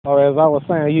Or as I was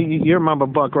saying, you remember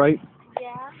Buck, right?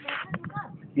 Yeah, that's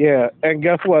what. Yeah, and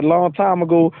guess what? Long time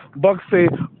ago, Buck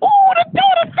said, "Ooh, the do,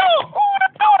 ooh,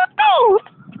 the do."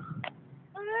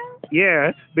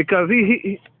 Yeah, because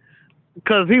he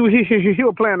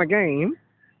was playing a game,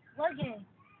 What game?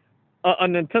 a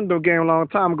Nintendo game a long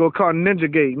time ago called Ninja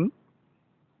Gaiden.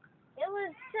 It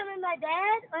was him and my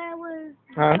dad, or it was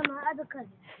Huh? my other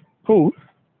cousin? Who?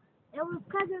 It was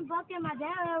cousin Buck and my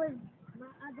dad, or it was my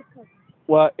other cousin?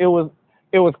 Well, it was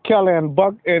Kelly and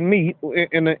Buck and me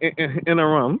in a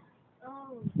room.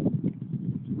 Oh. Who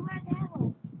my dad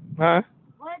was? Huh?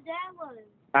 What dad was?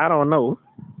 I don't know.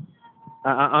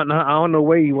 I don't know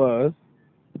where he was.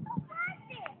 Who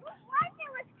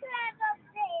was Craig up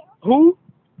there? Who?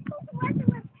 Who was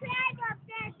Craig up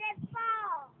there that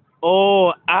fall?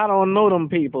 Oh, I don't know them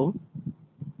people.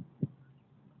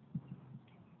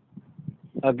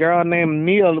 A girl named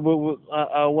Neil.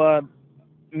 What?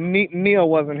 Neil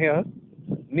wasn't here.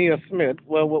 Neil Smith.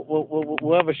 Well,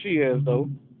 whoever she is, though.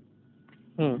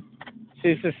 Hmm.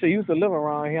 She used to live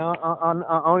around here. I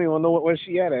don't even know where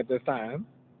she at this time.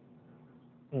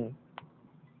 Hmm.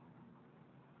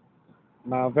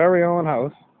 My very own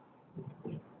house.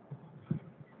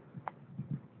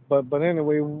 But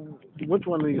anyway, which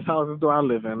one of these houses do I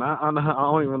live in? I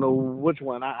don't even know which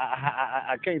one.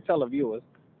 I can't tell the viewers.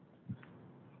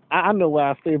 I know where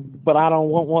I stay, but I don't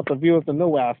want the viewers to know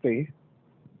where I stay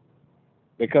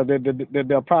because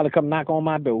they'll probably come knock on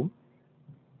my door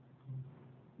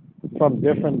from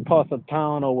different parts of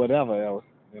town or whatever else,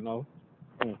 you know.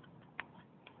 Hmm.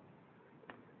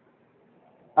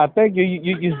 I think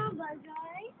you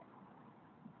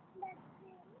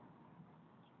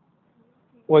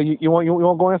well you want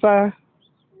to go inside?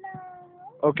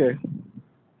 No. Okay.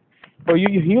 Oh,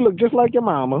 you look just like your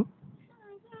mama.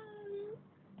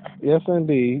 Yes,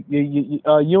 indeed. You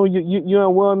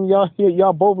and William,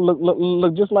 y'all both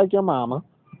look just like your mama.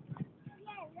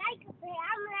 Yeah, like a bear.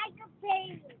 I'm like a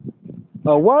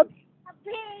bear. What? A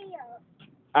bear.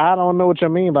 I don't know what you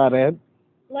mean by that.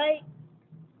 Like,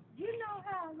 you know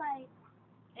how, like,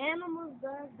 animals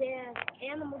does their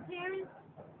animal parents?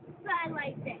 So I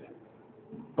like that.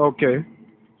 Okay.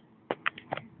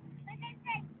 But they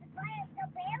say, the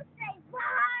bears say, what?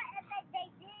 And they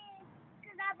did,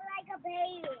 because I'm like a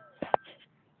bear.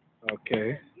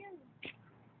 Okay.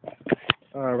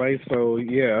 All right. So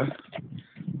yeah.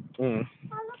 Mm.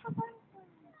 Oh, look,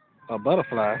 A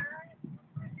butterfly.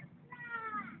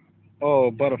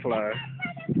 Oh, butterfly.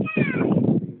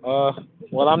 Uh.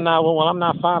 Well, I'm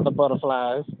not fond of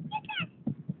butterflies.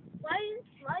 why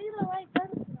you don't like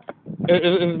butterflies?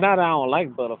 It's not that I don't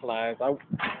like butterflies.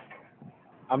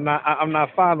 I'm not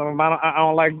fond of them. I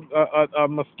don't like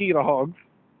mosquito hogs,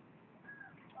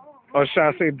 or should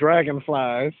I say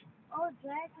dragonflies? Oh,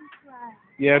 dragonflies.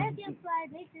 Yeah. Dragonflies,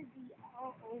 they should be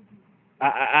all over.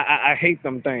 I hate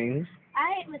them things.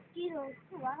 I hate mosquitoes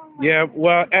too. I don't like Yeah.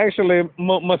 Well, actually,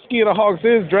 mosquito hogs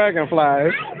is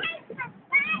dragonflies.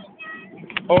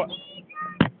 Oh.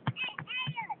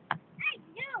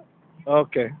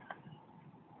 Okay.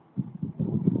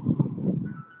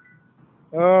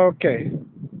 Okay.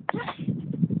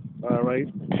 All right.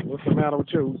 What's the matter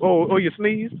with you? Oh, you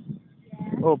sneezed?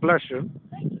 Oh, bless you.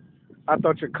 I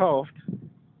thought you coughed.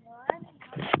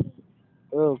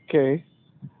 Okay.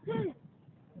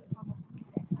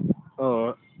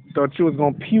 Thought you was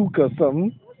gonna puke or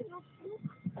something.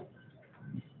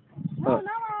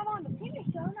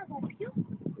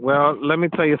 Well, let me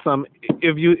tell you something.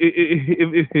 If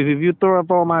you throw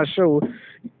up on my show,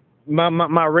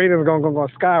 my ratings gonna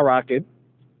skyrocket.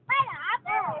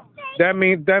 That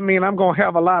mean I'm gonna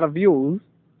have a lot of views.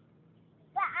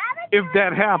 If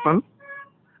that happens,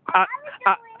 I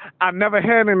I I never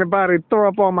had anybody throw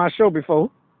up on my show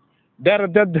before. That'll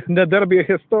be a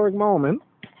historic moment.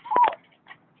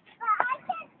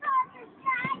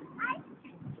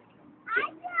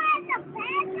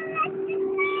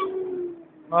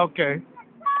 Okay.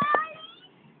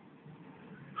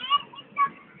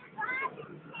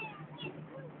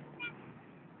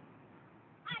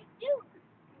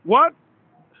 What?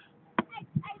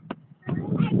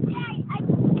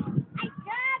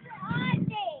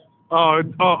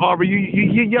 Aubrey,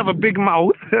 you have a big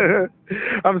mouth.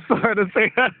 I'm sorry to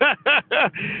say.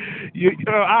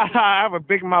 I have a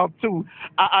big mouth too.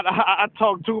 I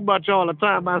talk too much all the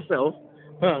time myself.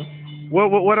 Huh.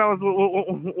 What else?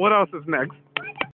 What else is next?